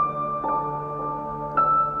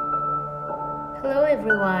Hello,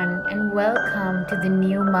 everyone, and welcome to the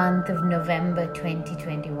new month of November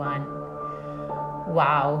 2021.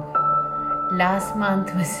 Wow, last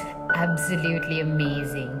month was absolutely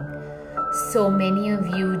amazing. So many of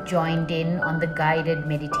you joined in on the guided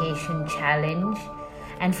meditation challenge.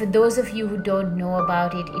 And for those of you who don't know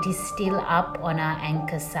about it, it is still up on our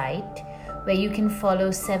Anchor site, where you can follow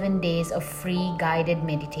 7 days of free guided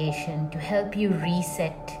meditation to help you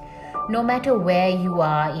reset no matter where you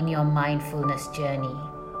are in your mindfulness journey.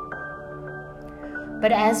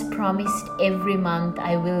 But as promised, every month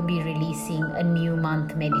I will be releasing a new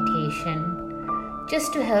month meditation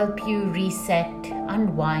just to help you reset,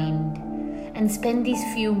 unwind, and spend these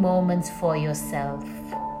few moments for yourself.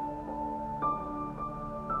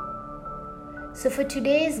 So for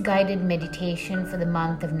today's guided meditation for the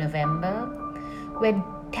month of November, we're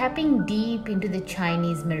tapping deep into the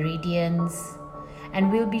Chinese meridians, and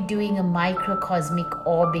we'll be doing a microcosmic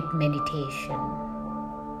orbit meditation.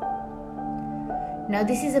 Now,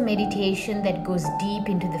 this is a meditation that goes deep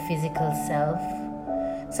into the physical self,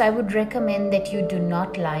 so I would recommend that you do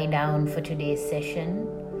not lie down for today's session.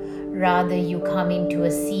 Rather, you come into a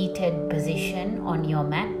seated position on your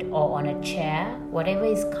mat or on a chair, whatever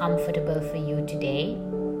is comfortable for you today.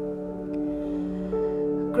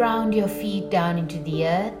 Ground your feet down into the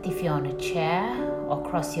earth if you're on a chair, or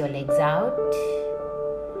cross your legs out.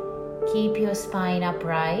 Keep your spine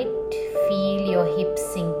upright. Feel your hips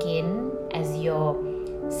sink in as your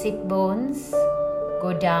sit bones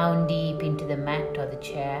go down deep into the mat or the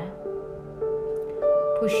chair.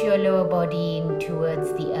 Push your lower body in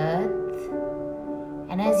towards the earth.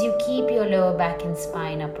 And as you keep your lower back and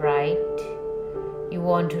spine upright, you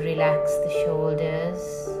want to relax the shoulders.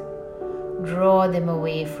 Draw them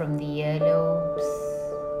away from the earlobes.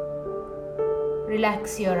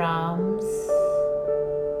 Relax your arms.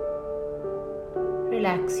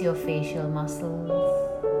 Relax your facial muscles.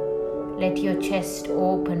 Let your chest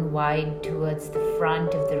open wide towards the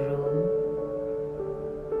front of the room.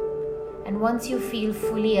 And once you feel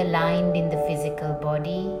fully aligned in the physical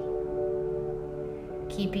body,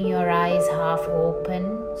 keeping your eyes half open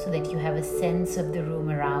so that you have a sense of the room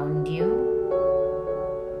around you,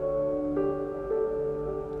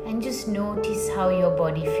 and just notice how your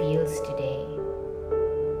body feels today.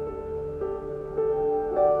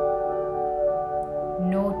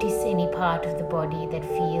 Notice any part of the body that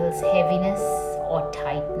feels heaviness or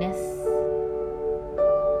tightness,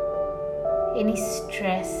 any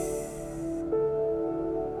stress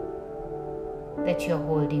that you're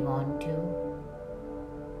holding on to.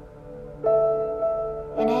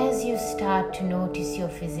 And as you start to notice your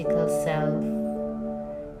physical self,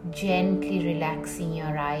 gently relaxing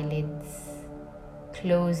your eyelids,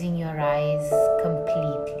 closing your eyes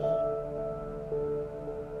completely.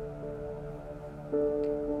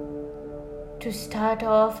 To start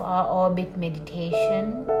off our orbit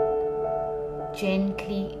meditation,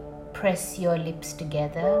 gently press your lips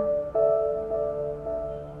together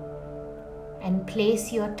and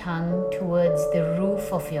place your tongue towards the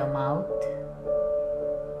roof of your mouth,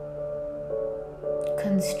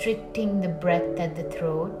 constricting the breath at the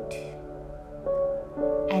throat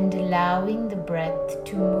and allowing the breath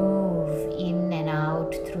to move in and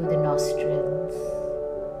out through the nostrils.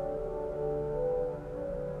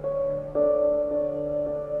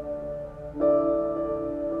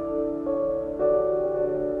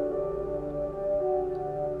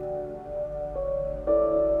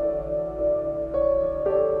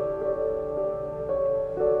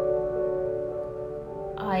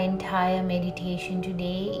 Our entire meditation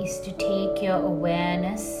today is to take your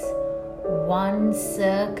awareness one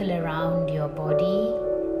circle around your body,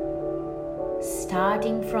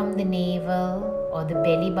 starting from the navel or the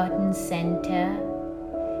belly button center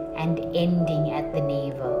and ending at the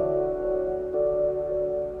navel.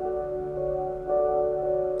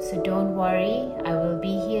 So don't worry, I will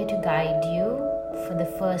be here to guide you for the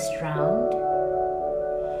first round,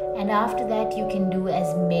 and after that you can do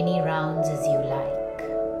as many rounds as you like.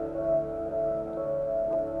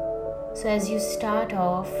 So as you start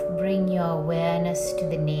off, bring your awareness to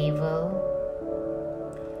the navel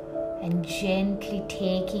and gently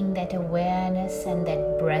taking that awareness and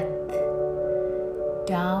that breath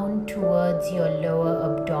down towards your lower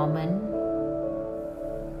abdomen.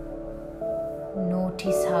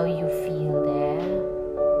 Notice how you feel there.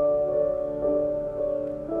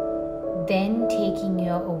 Then taking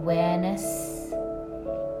your awareness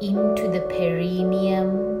into the perineum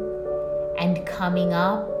and coming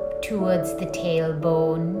up towards the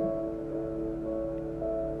tailbone,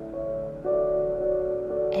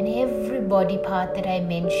 and every body part that I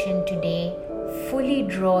mentioned today Fully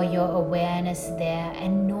draw your awareness there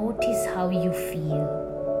and notice how you feel.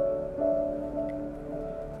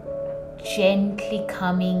 Gently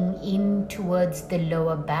coming in towards the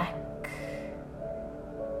lower back.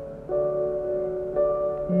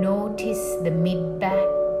 Notice the mid-back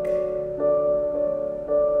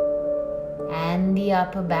and the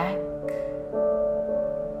upper back.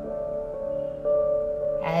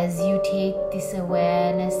 As you take this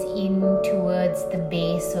awareness in towards the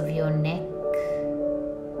base of your neck,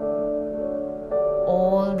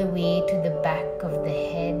 all the way to the back of the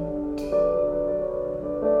head,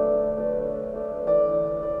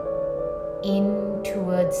 in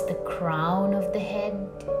towards the crown of the head.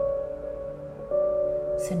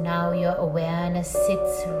 So now your awareness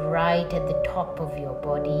sits right at the top of your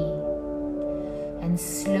body, and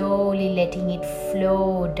slowly letting it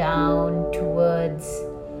flow down towards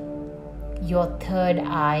your third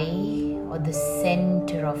eye or the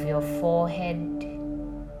center of your forehead,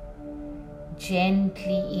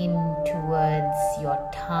 gently in towards your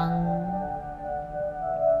tongue,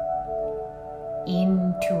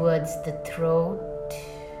 in towards the throat,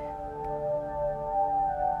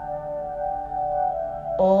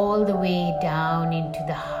 all the way down into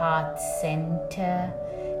the heart center,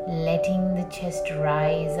 letting the chest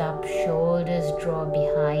rise up, shoulders draw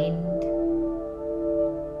behind,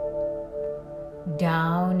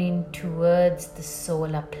 down in towards the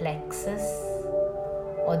solar plexus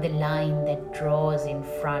or the line that draws in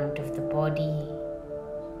front of the body,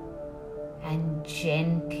 and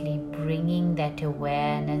gently bringing that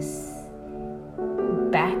awareness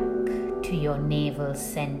back to your navel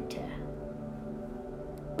center.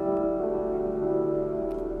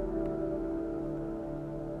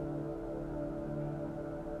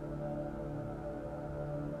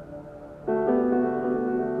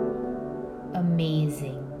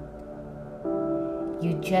 Amazing.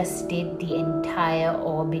 You just did the entire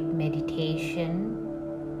orbit meditation,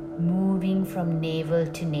 moving from navel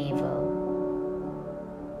to navel.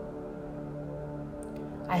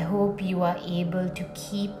 I hope you are able to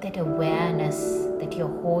keep that awareness that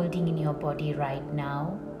you're holding in your body right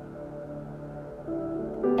now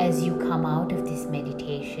as you come out of this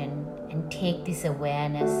meditation and take this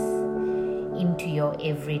awareness into your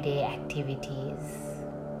everyday activities.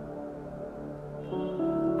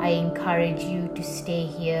 I encourage you to stay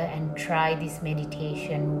here and try this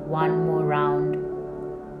meditation one more round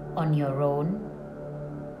on your own,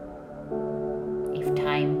 if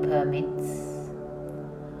time permits.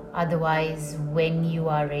 Otherwise, when you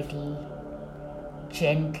are ready,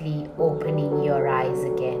 gently opening your eyes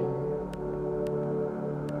again.